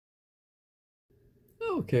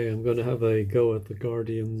Okay, I'm going to have a go at the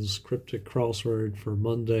Guardian's Cryptic Crossword for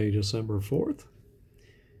Monday, December 4th.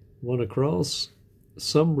 One across.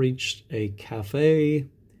 Some reached a cafe,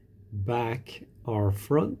 back or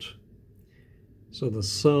front. So the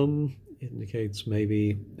some indicates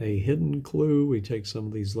maybe a hidden clue. We take some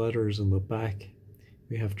of these letters in the back.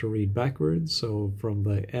 We have to read backwards. So from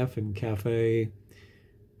the F in cafe,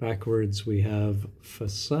 backwards we have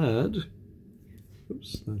facade.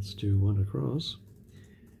 Oops, let's do one across.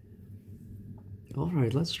 All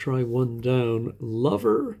right, let's try one down.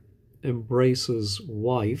 Lover embraces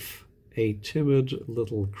wife, a timid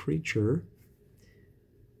little creature.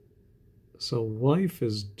 So wife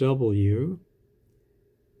is W.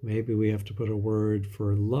 Maybe we have to put a word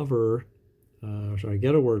for lover. Should I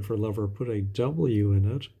get a word for lover, put a W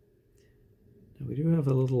in it. Now we do have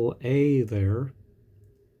a little A there.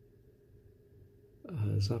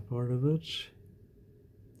 Is that part of it?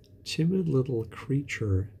 Timid little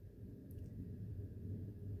creature.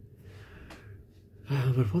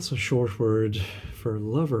 But what's a short word for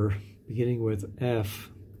lover beginning with F?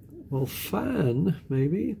 Well, fan,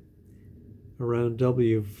 maybe. Around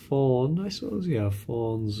W, fawn. I suppose, yeah,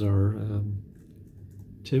 fawns are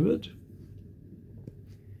timid.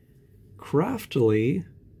 Craftily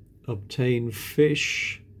obtain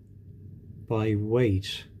fish by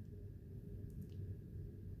weight.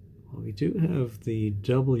 Well, we do have the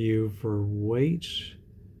W for weight.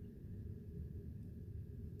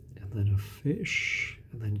 And then a fish,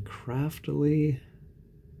 and then craftily.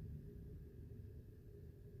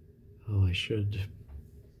 Oh, I should.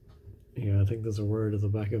 Yeah, I think there's a word at the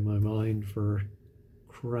back of my mind for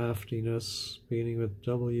craftiness, beginning with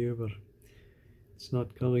W, but it's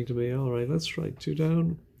not coming to me. All right, let's write two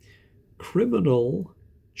down. Criminal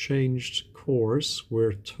changed course,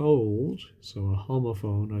 we're told, so a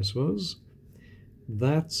homophone, I suppose.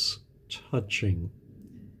 That's touching.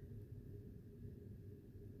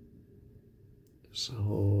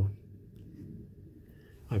 So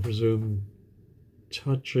I presume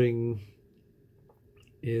touching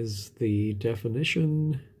is the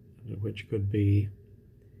definition, which could be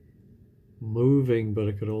moving, but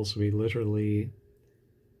it could also be literally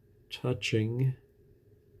touching.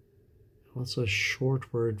 What's a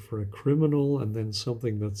short word for a criminal? And then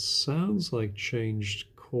something that sounds like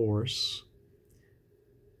changed course.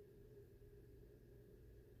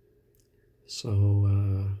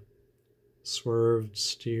 So, swerved,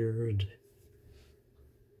 steered,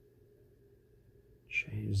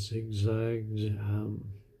 changed, zigzagged,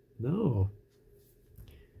 no.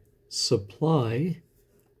 Supply,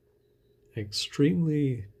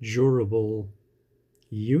 extremely durable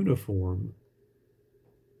uniform.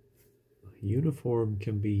 Uniform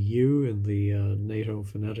can be U in the NATO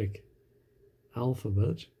phonetic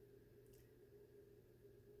alphabet.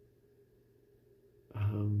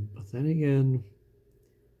 But then again,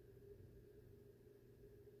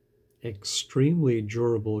 extremely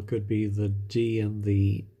durable could be the D and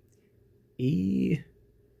the E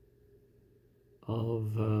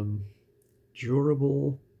of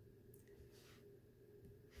durable.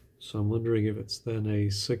 So I'm wondering if it's then a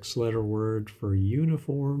 6-letter word for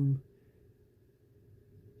uniform.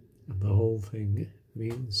 And the whole thing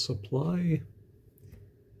means supply.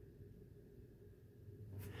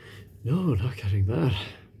 No, not getting that.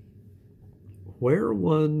 Where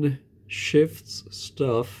one shifts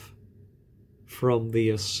stuff from the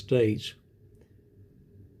estate.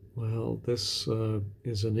 Well, this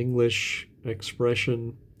is an English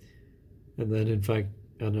expression, and then in fact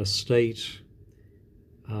an estate,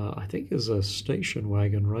 I think, is a station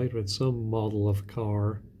wagon, right, with some model of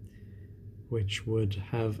car which would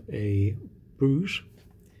have a boot,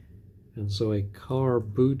 and so a car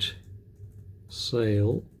boot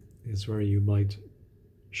sale is where you might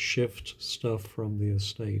shift stuff from the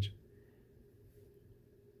estate.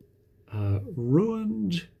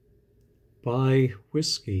 Ruined by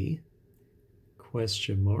whiskey,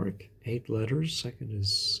 question mark, 8 letters, second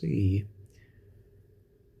is C.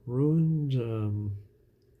 Ruined,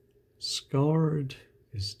 scarred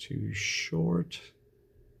is too short,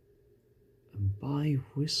 and by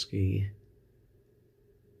whiskey,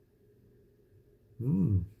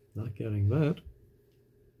 not getting that.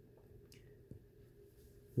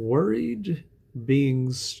 Worried,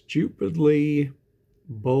 being stupidly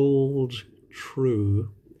bold,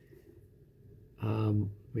 true.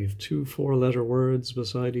 We have 2 4-letter words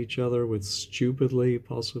beside each other with stupidly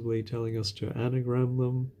possibly telling us to anagram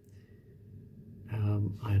them.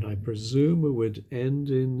 And I presume it would end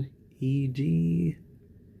in ED.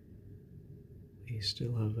 We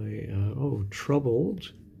still have a,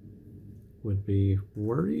 troubled would be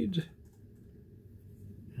worried.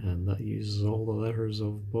 And And that uses all the letters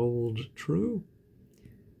of bold true.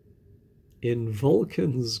 In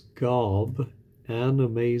Vulcan's gob, an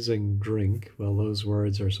amazing drink. Well, those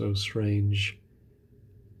words are so strange.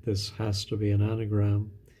 This has to be an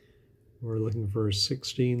anagram. We're looking for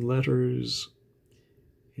 16 letters.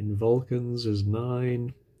 In Vulcan's is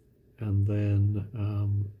 9. And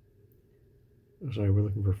then, sorry, we're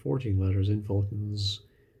looking for 14 letters. In Vulcan's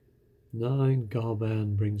 9.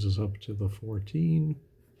 Goban brings us up to the 14.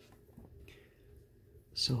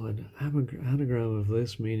 So an anagram of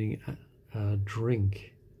this meaning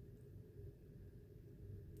drink.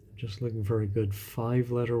 Just looking for a good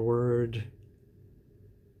 5-letter word.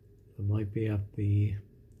 That might be at the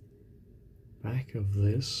back of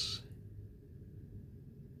this.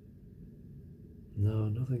 No,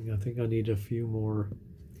 nothing. I think I need a few more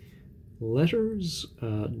letters.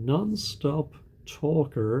 Non-stop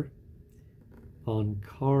talker on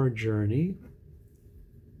car journey.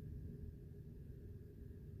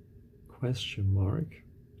 Question mark.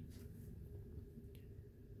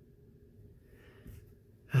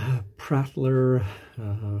 Prattler,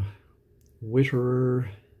 witterer.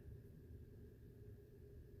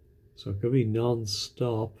 So it could be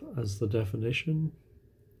non-stop as the definition.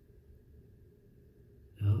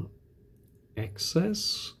 No.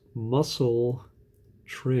 Excess muscle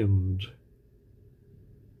trimmed.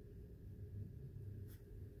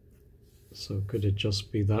 So could it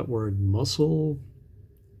just be that word muscle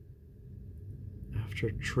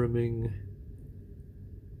after trimming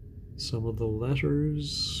some of the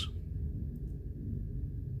letters?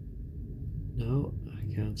 No,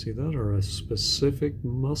 I can't see that. Or a specific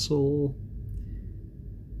muscle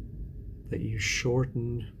that you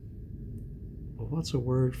shorten. Well, what's a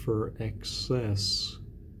word for excess?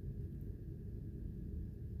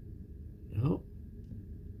 No.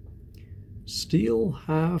 Steal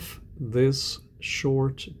half this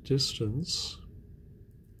short distance.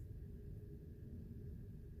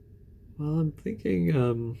 Well, I'm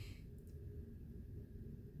thinking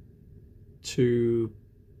to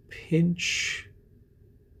pinch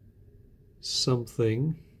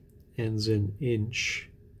something ends in inch.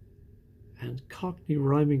 And Cockney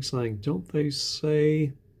rhyming slang, don't they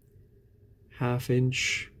say half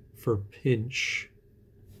inch for pinch?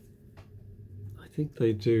 I think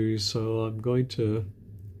they do, so I'm going to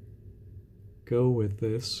go with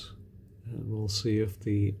this, and we'll see if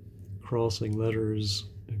the crossing letters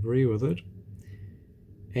agree with it.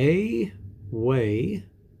 A way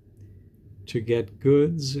to get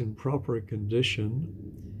goods in proper condition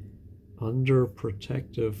under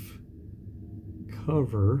protective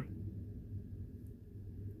cover.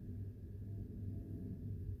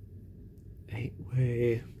 A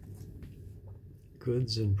way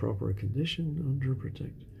goods in proper condition under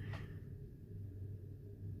protective.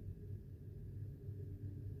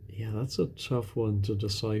 Yeah, that's a tough one to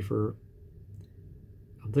decipher.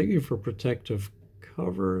 I'm thinking for protective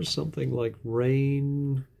cover, something like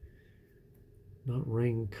rain, not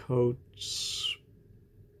raincoats,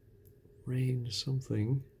 rain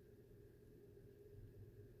something.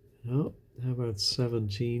 No, how about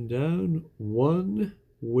 17 down? One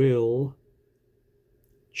will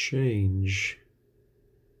change.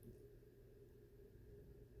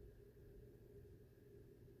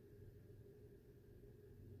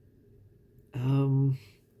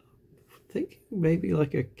 Thinking maybe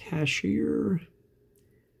like a cashier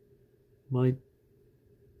might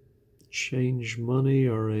change money,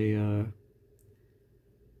 or a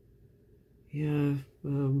yeah,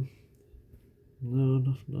 no,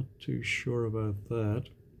 not too sure about that.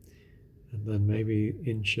 And then maybe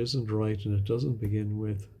inch isn't right and it doesn't begin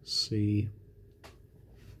with C.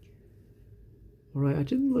 All right, I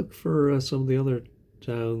didn't look for some of the other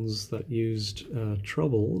towns that used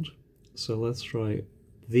troubled, so let's try.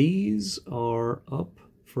 These are up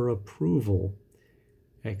for approval!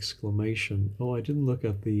 Exclamation. Oh, I didn't look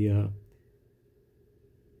at the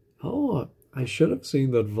oh, I should have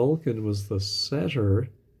seen that Vulcan was the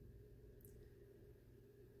setter.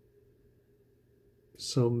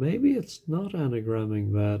 So maybe it's not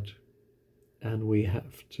anagramming that, and we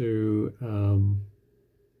have to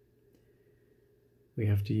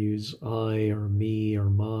use I or me or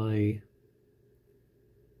my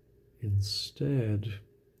instead.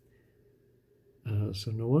 So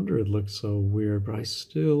no wonder it looks so weird, but I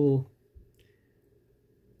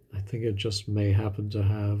think it just may happen to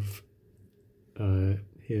have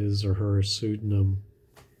his or her pseudonym.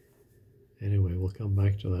 Anyway, we'll come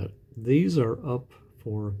back to that. These are up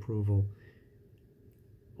for approval.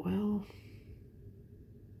 Well,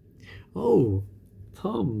 oh,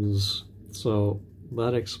 thumbs. So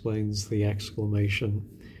that explains the exclamation.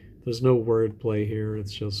 there's no wordplay here.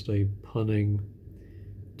 It's just a punning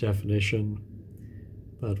definition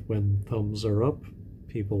that when thumbs are up,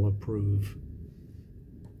 people approve.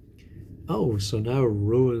 Oh, so now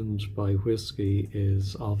ruined by whiskey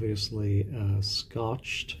is obviously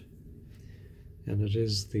scotched, and it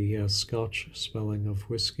is the Scotch spelling of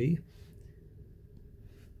whiskey.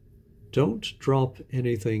 Don't drop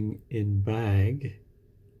anything in bag.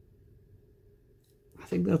 I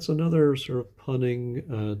think that's another sort of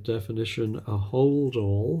punning definition, a hold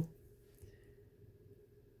all.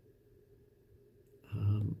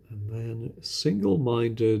 And then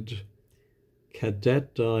single-minded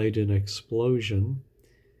cadet died in explosion.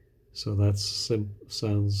 So that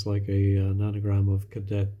sounds like an anagram of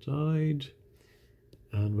cadet died.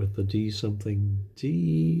 And with the D something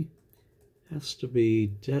D, has to be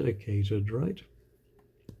dedicated, right?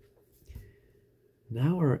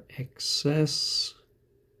 Now our excess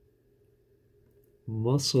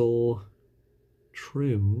muscle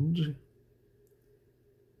trimmed.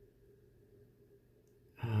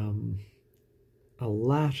 A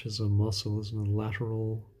lat is a muscle, isn't it?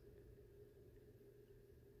 Lateral.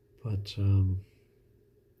 But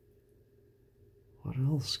what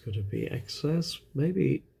else could it be? Excess?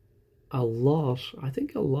 Maybe a lot. I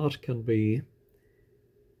think a lot can be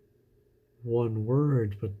one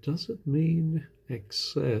word, but does it mean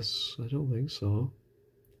excess? I don't think so.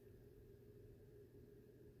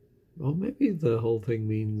 Well, maybe the whole thing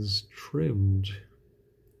means trimmed.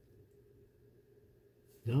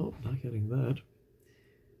 No, not getting that.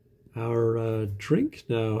 Our drink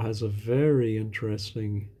now has a very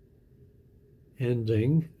interesting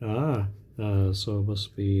ending. So it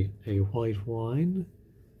must be a white wine.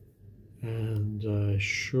 And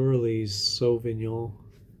surely Sauvignon.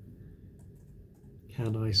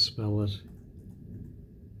 Can I spell it?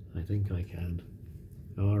 I think I can.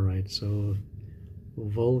 All right, so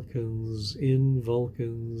Vulcans, in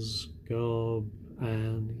Vulcans, Gob,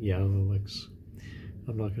 and Yowlix.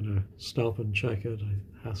 I'm not going to stop and check it. It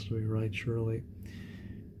has to be right, surely.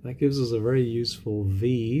 That gives us a very useful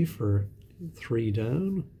V for 3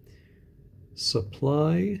 down.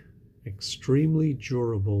 Supply, extremely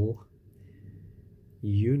durable,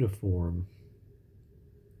 uniform.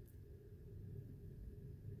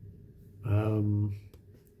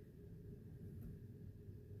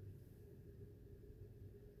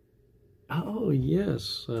 Oh,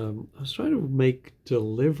 yes. I was trying to make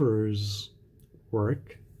delivers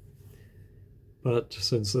work, but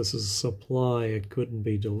since this is supply, it couldn't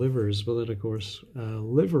be delivers. But then, of course,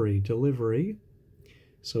 livery, delivery.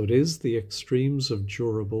 So it is the extremes of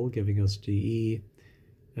durable, giving us DE,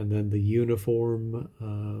 and then the uniform,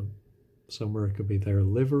 somewhere it could be their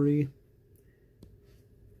livery.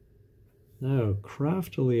 Now,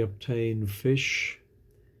 craftily obtain fish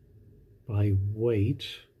by weight.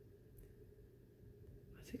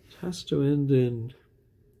 I think it has to end in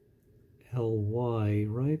LY,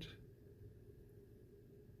 right?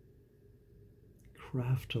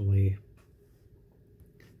 Craftily.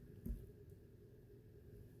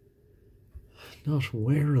 Not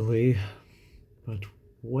warily, but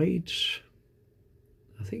weight.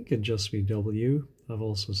 I think it can just be W. I've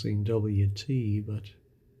also seen WT, but...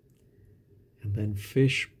 And then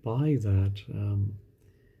fish by that.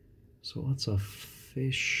 So what's a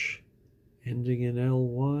fish ending in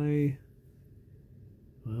LY?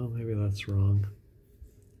 Well, maybe that's wrong.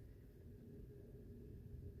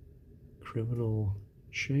 Criminal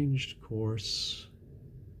changed course.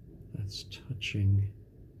 That's touching.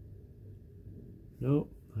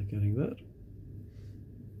 Nope, not getting that.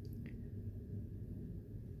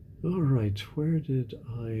 All right, where did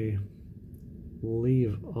I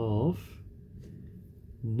leave off?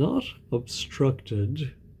 Not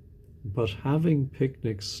obstructed, but having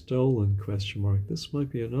picnic stolen, question mark. This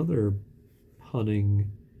might be another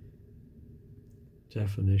punning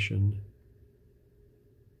definition.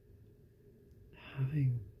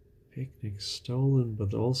 Having picnic stolen,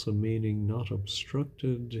 but also meaning not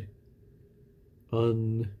obstructed.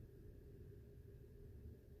 I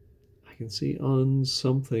can see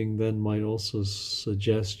something then might also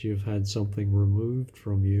suggest you've had something removed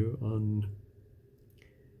from you.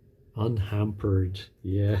 Unhampered.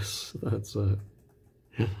 Yes, that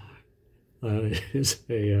is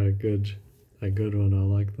a good one. I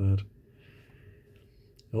like that.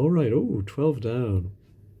 All right. Oh, 12 down.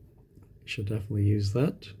 Should definitely use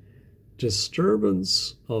that.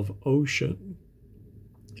 Disturbance of ocean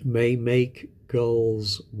may make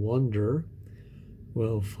gulls wonder.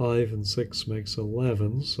 Well, 5 and 6 makes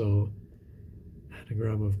 11, so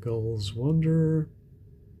anagram of gulls wonder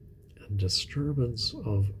and disturbance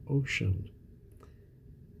of ocean.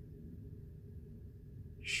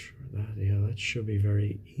 Sure. Yeah, that should be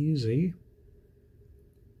very easy.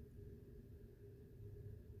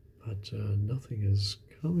 But nothing is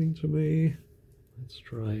coming to me. Let's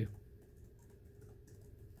try.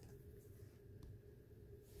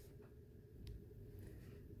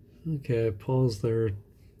 Okay, I paused there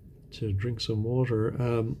to drink some water.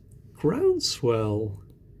 Groundswell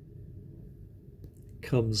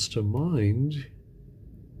comes to mind,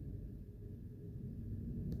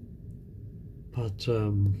 but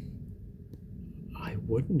I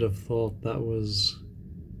wouldn't have thought that was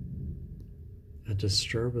a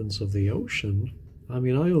disturbance of the ocean. I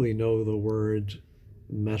mean, I only know the word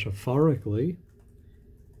metaphorically,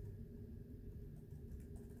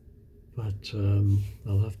 but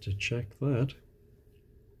I'll have to check that.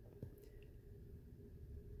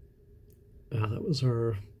 That was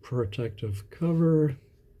our protective cover.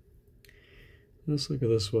 Let's look at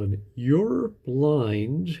this one. You're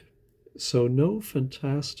blind, so no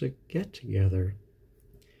fantastic get-together.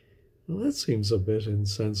 Well, that seems a bit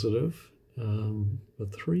insensitive.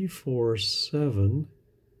 But 3, 4, 7.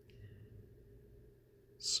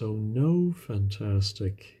 So no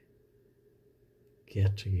fantastic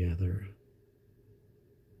get-together.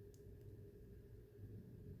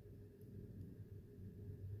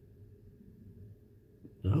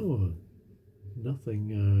 No,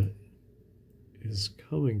 nothing is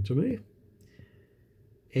coming to me.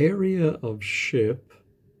 Area of ship.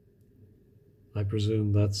 I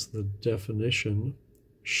presume that's the definition.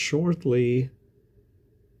 Shortly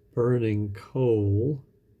burning coal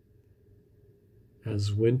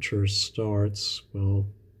as winter starts. Well,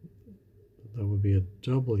 that would be a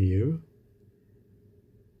W.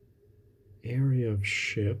 Area of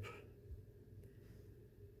ship.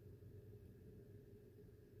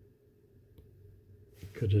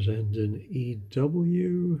 Could it end in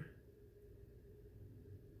EW?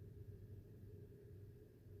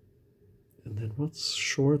 And then what's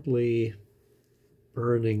shortly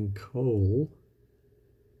burning coal?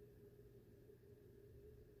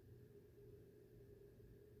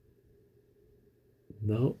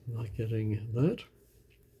 No, not getting that.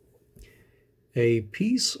 A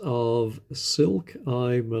piece of silk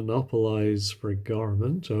I monopolize for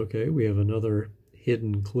garment. Okay, we have another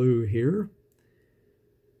hidden clue here.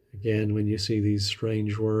 Again, when you see these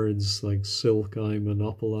strange words like silk I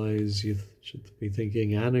monopolize, you should be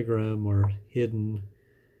thinking anagram or hidden.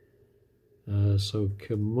 So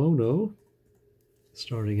kimono,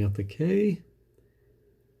 starting at the K.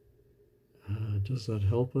 Does that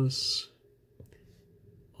help us?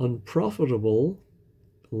 Unprofitable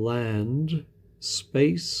land,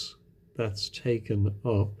 space that's taken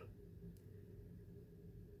up.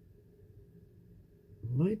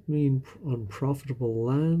 Might mean unprofitable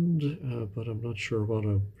land, but I'm not sure what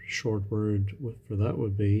a short word for that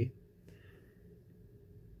would be.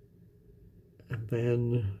 And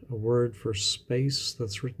then a word for space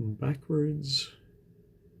that's written backwards.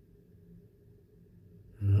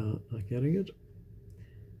 Not getting it.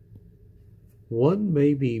 One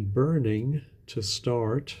may be burning to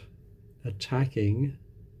start attacking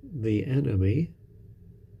the enemy.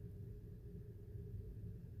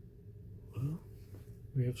 Well,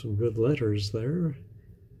 we have some good letters there.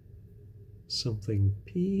 Something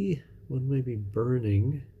P. One may be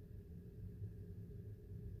burning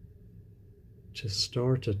to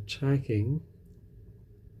start attacking.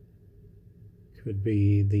 Could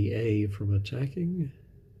be the A from attacking.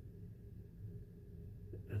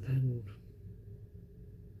 And then,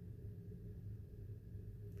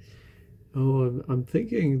 oh, I'm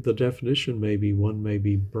thinking the definition may be one may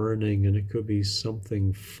be burning and it could be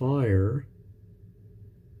something fire.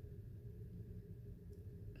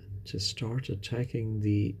 And to start attacking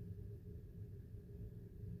the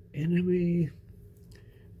enemy.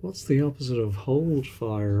 What's the opposite of hold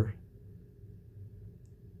fire?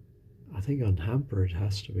 I think unhampered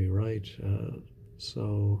has to be right.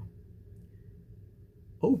 So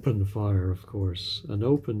open fire, of course. An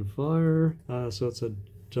open fire. So it's a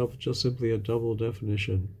just simply a double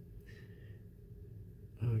definition.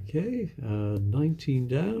 Okay, 19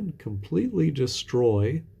 down. Completely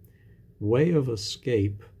destroy. Way of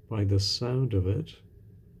escape by the sound of it.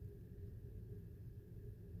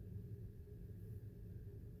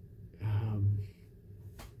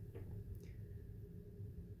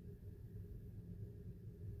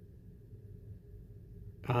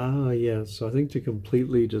 Yes, I think to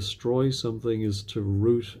completely destroy something is to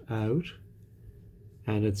root out,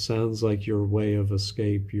 and it sounds like your way of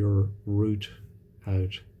escape, your root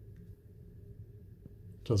out.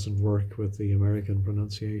 Doesn't work with the American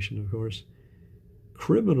pronunciation, of course.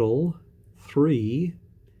 Criminal, 3,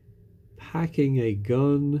 packing a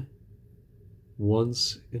gun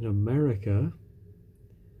once in America.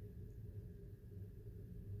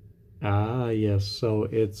 Ah, yes, so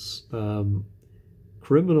it's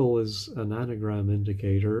criminal is an anagram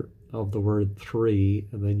indicator of the word three,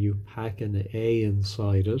 and then you pack an A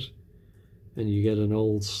inside it, and you get an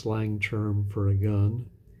old slang term for a gun.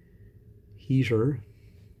 Heater.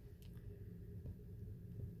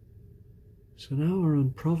 So now our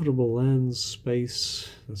unprofitable land space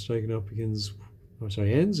that's taken up begins, oh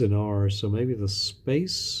sorry, ends in R, so maybe the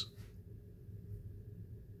space,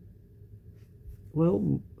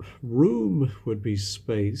 well, room would be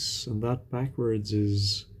space, and that backwards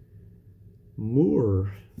is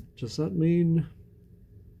moor. Does that mean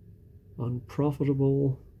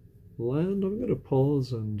unprofitable land? I'm going to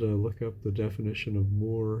pause and look up the definition of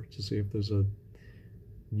moor to see if there's a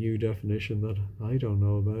new definition that I don't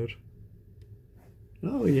know about.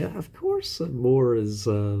 Oh yeah, of course, moor is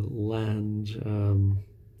land,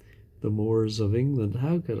 the moors of England.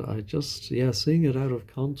 How could I just, yeah, seeing it out of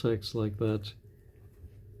context like that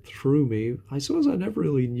threw me. I suppose I never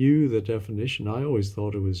really knew the definition. I always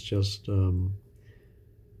thought it was just a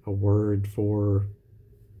word for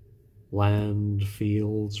land,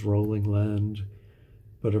 fields, rolling land.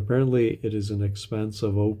 But apparently it is an expanse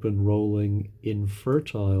of open, rolling,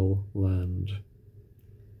 infertile land.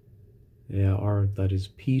 Yeah, or that is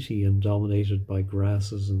peaty and dominated by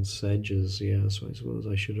grasses and sedges. Yeah, so I suppose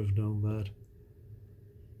I should have known that.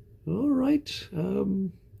 All right.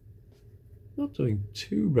 Not doing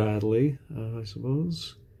too badly, I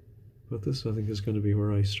suppose. But this, I think, is going to be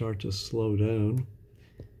where I start to slow down.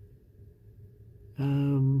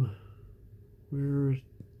 Where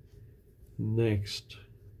next?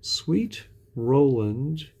 Sweet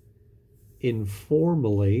Roland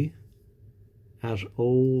informally at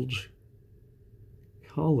Old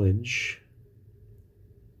College.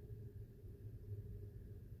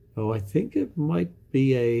 Oh, I think it might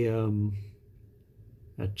be a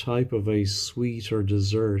type of a sweet or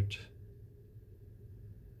dessert.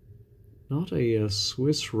 Not a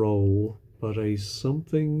Swiss roll, but a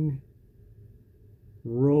something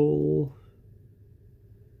roll.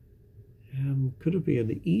 Could it be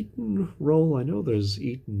an Eton roll? I know there's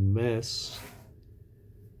Eton mess.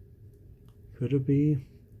 Could it be?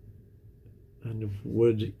 And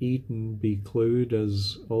would Eton be clued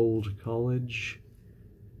as Old College?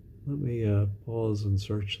 Let me pause and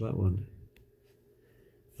search that one.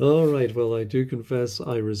 All right, well, I do confess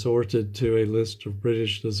I resorted to a list of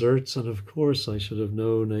British desserts, and of course I should have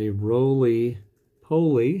known a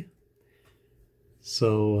roly-poly.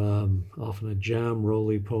 So often a jam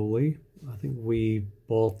roly-poly. I think we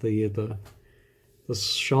bought the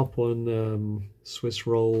shop one, Swiss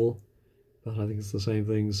roll, but I think it's the same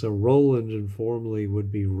thing. So Roland informally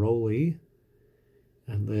would be roly,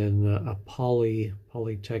 and then a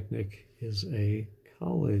polytechnic is a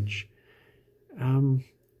college.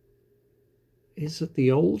 Is it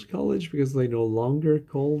the old college because they no longer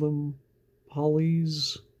call them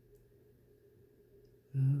polys?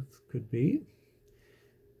 Could be.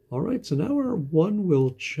 All right, so now our one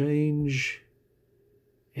will change,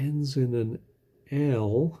 ends in an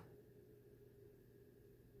L.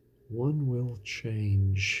 One will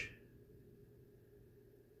change.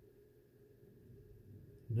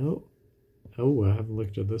 No. Oh, I haven't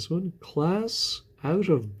looked at this one. Class out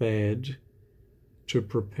of bed to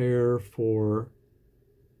prepare for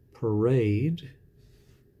parade.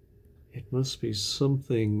 It must be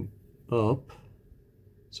something up.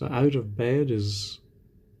 So out of bed is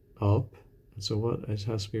up. And so what? It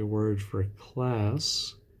has to be a word for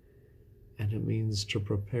class. And it means to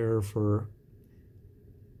prepare for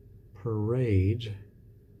parade.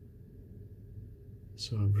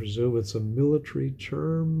 So I presume it's a military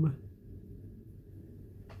term.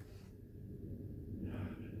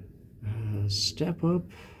 Step up,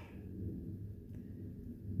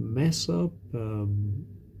 mess up, no,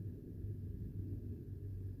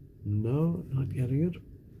 not getting it.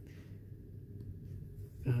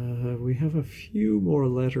 We have a few more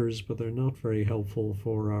letters, but they're not very helpful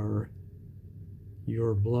for our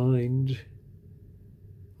You're Blind.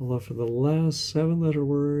 Although for the last 7-letter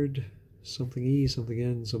word, something E, something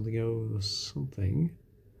N, something O, something,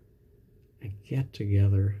 a get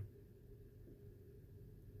together.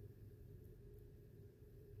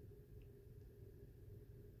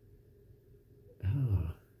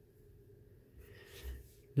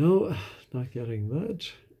 No, not getting that.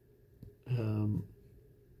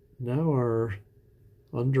 Now our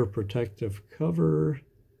under protective cover,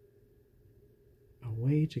 a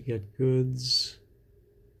way to get goods.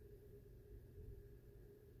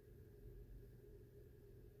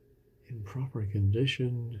 In proper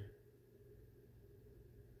condition,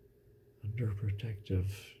 Underprotective.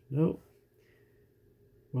 No.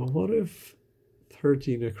 Well, what if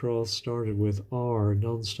 13 across started with R,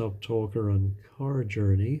 non-stop talker on car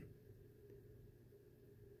journey,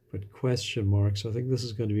 but question marks? I think this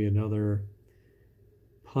is going to be another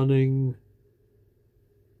punning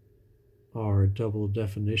or double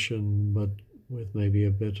definition, but with maybe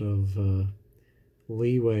a bit of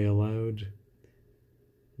leeway allowed.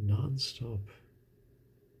 Non-stop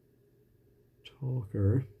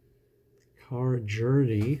talker, car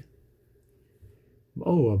journey.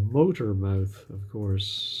 Oh, a motor mouth, of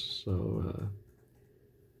course. So,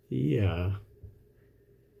 yeah,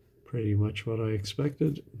 pretty much what I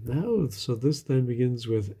expected. Now, so this then begins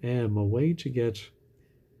with M, a way to get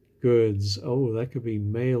goods. Oh, that could be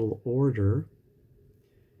mail order.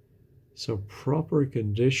 So proper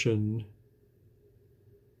condition.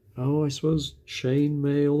 Oh, I suppose chain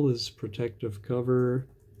mail is protective cover.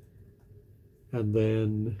 And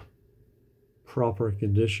then proper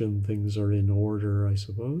condition, things are in order, I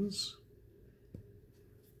suppose.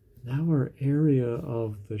 Now our area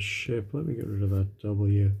of the ship, let me get rid of that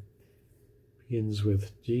W, begins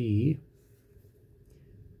with D.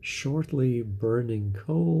 Shortly burning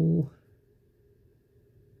coal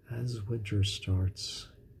as winter starts.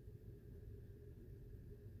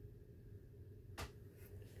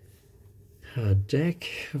 A deck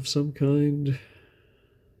of some kind.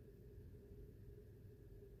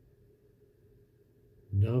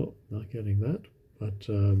 No, not getting that. But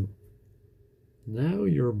now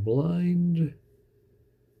you're blind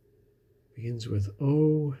begins with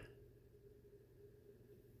O.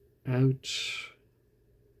 Out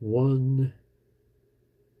 1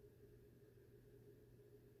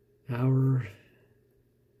 hour.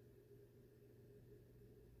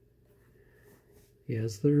 Yeah,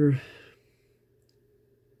 is there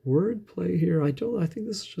wordplay here? I think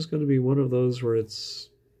this is just going to be one of those where it's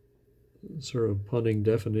sort of punning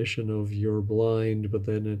definition of you're blind, but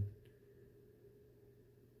then it,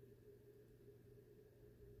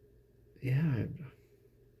 yeah,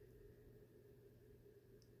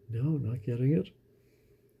 no, not getting it.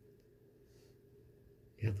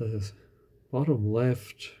 Yeah, the bottom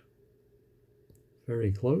left,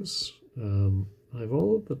 very close. I have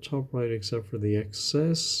all of the top right except for the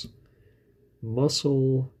excess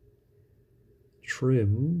muscle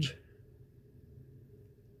trimmed.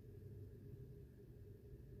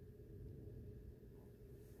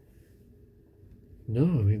 No,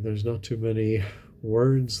 I mean, there's not too many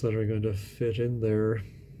words that are going to fit in there.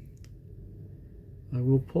 I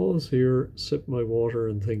will pause here, sip my water,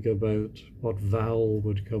 and think about what vowel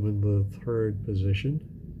would come in the third position.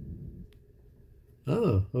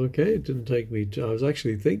 Oh, okay, it didn't take me to, I was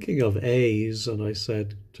actually thinking of A's, and I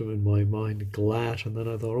said to in my mind glat, and then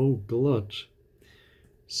I thought, oh, glut.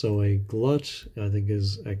 So a glut, I think,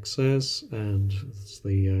 is excess, and it's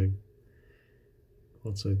the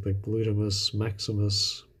what's it, the glutamus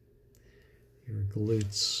maximus, your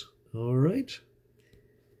glutes. All right.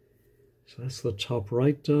 So that's the top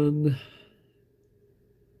right done.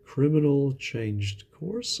 Criminal changed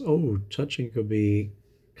course. Oh, touching could be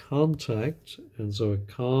contact. And so a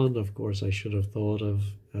con, of course, I should have thought of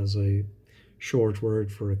as a short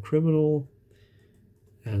word for a criminal.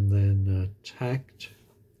 And then tact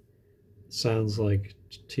sounds like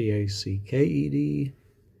T-A-C-K-E-D.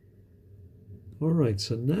 All right,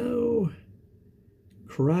 so now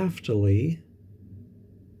craftily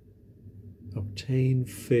obtain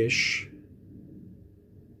fish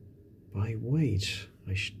by weight.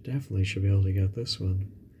 I definitely should be able to get this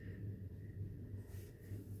one.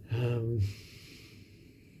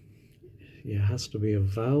 Yeah, it has to be a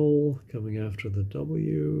vowel coming after the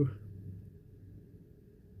W.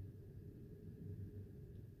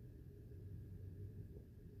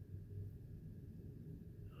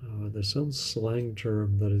 There's some slang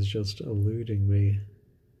term that is just eluding me.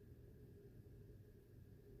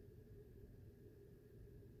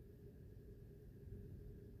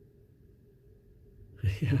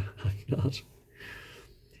 Yeah, I'm not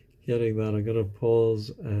getting that. I'm going to pause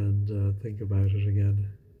and think about it again.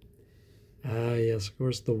 Yes, of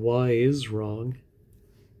course, the Y is wrong.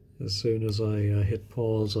 As soon as I hit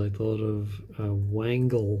pause, I thought of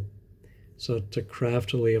wangle. So to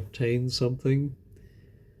craftily obtain something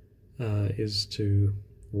is to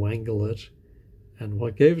wangle it. And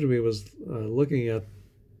what gave it to me was looking at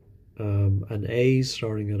an A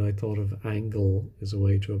starting it, I thought of angle is a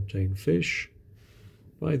way to obtain fish.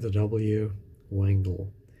 By the W,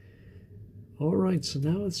 wangle. All right, so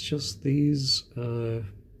now it's just these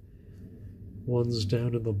ones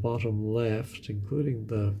down in the bottom left, including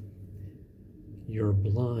the you're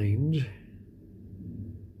blind.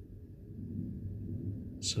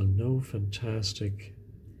 So no fantastic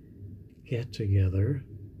get-together.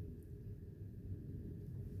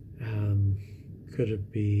 Could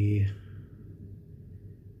it be...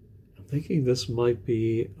 I'm thinking this might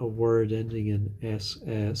be a word ending in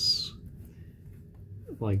SS,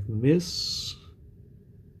 like miss.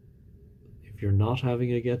 If you're not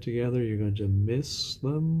having a get-together, you're going to miss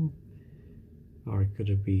them. Or could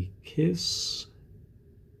it be kiss?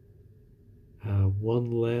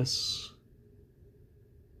 One less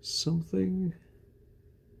something.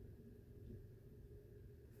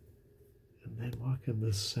 And then what can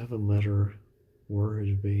this 7-letter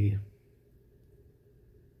word be?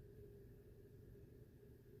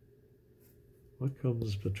 What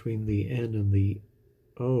comes between the N and the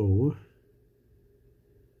O?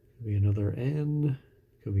 Could be another N,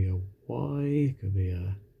 could be a Y, could be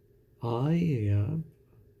a I, yeah.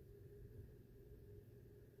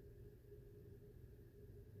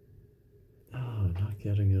 Oh, not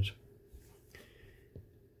getting it.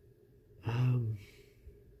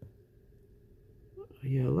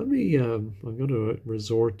 Yeah, let me, I'm going to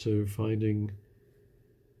resort to finding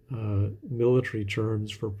military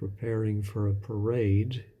terms for preparing for a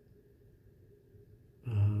parade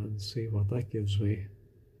and see what that gives me.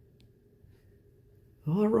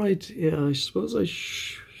 All right, yeah, I suppose I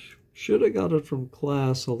should have got it from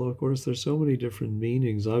class, although of course there's so many different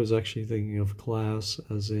meanings. I was actually thinking of class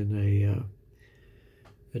as in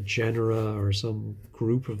a genera or some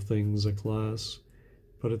group of things, a class.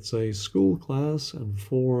 But it's a school class and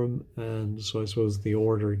form, and so I suppose the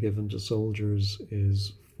order given to soldiers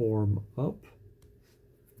is form up.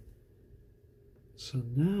 So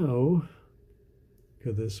now,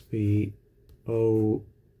 could this be OSS?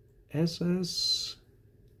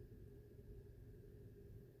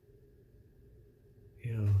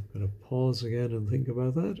 Yeah, I'm going to pause again and think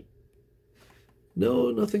about that.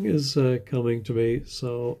 No, nothing is coming to me,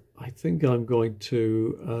 so I think I'm going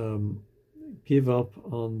to give up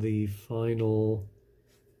on the final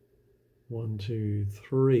 1, 2,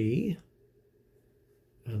 3,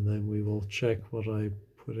 and then we will check what I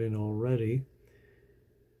put in already.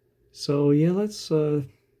 So yeah, let's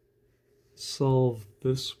solve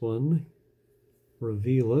this one,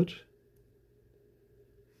 reveal it.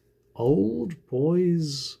 Old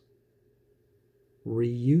Boys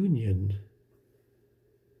Reunion.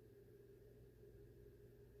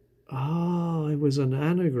 Ah, it was an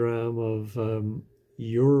anagram of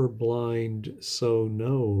you're blind, so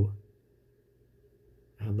no.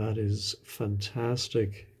 And that is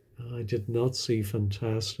fantastic. I did not see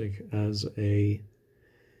fantastic as a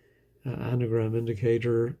anagram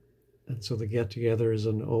indicator. And so the get-together is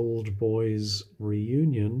an old boys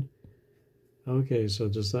reunion. Okay, so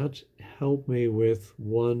does that help me with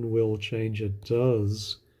one will change? It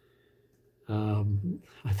does. I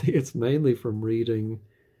think it's mainly from reading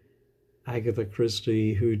Agatha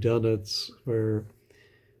Christie whodunits, where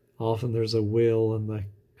often there's a will and the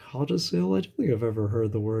codicil. I don't think I've ever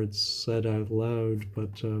heard the words said out loud,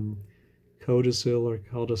 but codicil or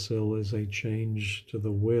codicil is a change to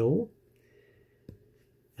the will.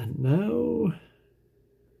 And now,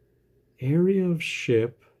 area of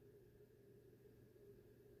ship.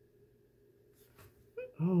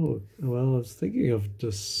 Oh, well, I was thinking of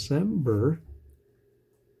December,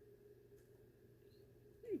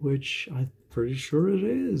 which I'm pretty sure it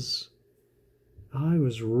is. I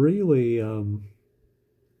was really,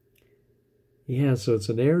 yeah, so it's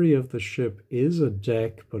an area of the ship is a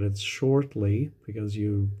deck, but it's shortly because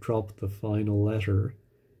you drop the final letter.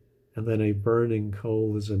 And then a burning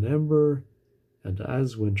coal is an ember, and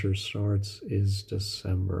as winter starts is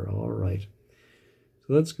December. All right.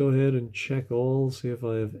 So let's go ahead and check all, see if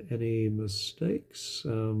I have any mistakes.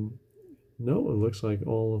 No, it looks like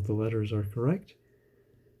all of the letters are correct.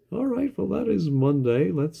 All right, well, that is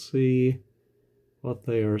Monday. Let's see what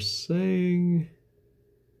they are saying.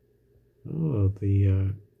 Oh,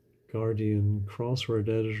 the Guardian crossword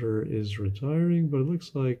editor is retiring, but it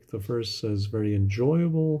looks like the first says very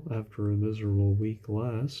enjoyable after a miserable week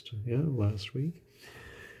last week.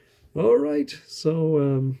 All right,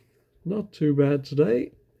 so not too bad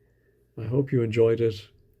today. I hope you enjoyed it.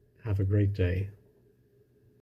 Have a great day.